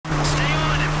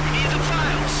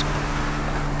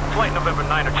Flight November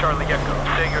 9 of Charlie Echo.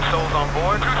 Say your soul's on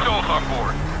board? 2 souls on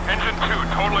board. Engine 2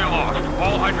 totally lost.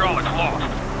 All hydraulics lost.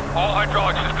 All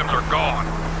hydraulic systems are gone.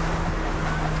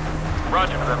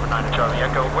 Roger, November 9 of Charlie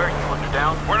Echo. Where are you under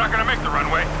down? We're not gonna make the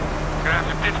runway. Gonna have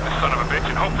to ditch this son of a bitch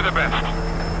and hope for the best.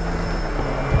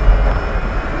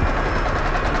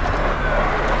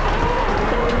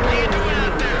 How you doing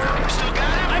out there? Still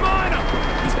got him? I'm on him!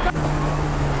 He's back!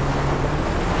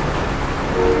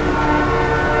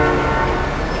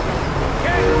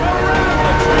 Okay, roll around!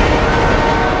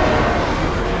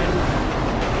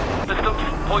 Systems,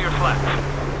 pull your slats.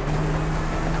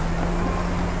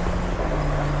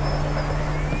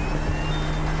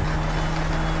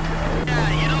 Yeah,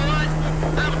 you know what?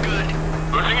 I'm good.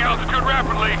 Losing altitude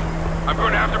rapidly. I'm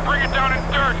going to have to bring it down in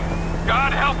dirt.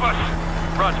 God help us.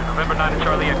 Roger, November 9 of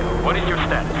Charlie Echo. What is your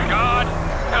status? God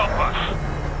help us.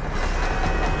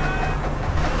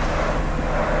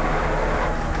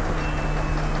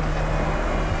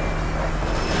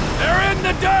 They're in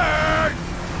the dirt!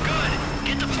 Good.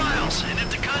 Get the files, and if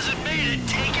the cousin made it,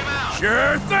 take him out.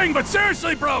 Sure thing, but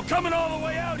seriously, bro, coming all the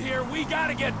way out here, we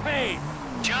gotta get paid.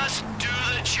 Just do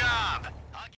the job.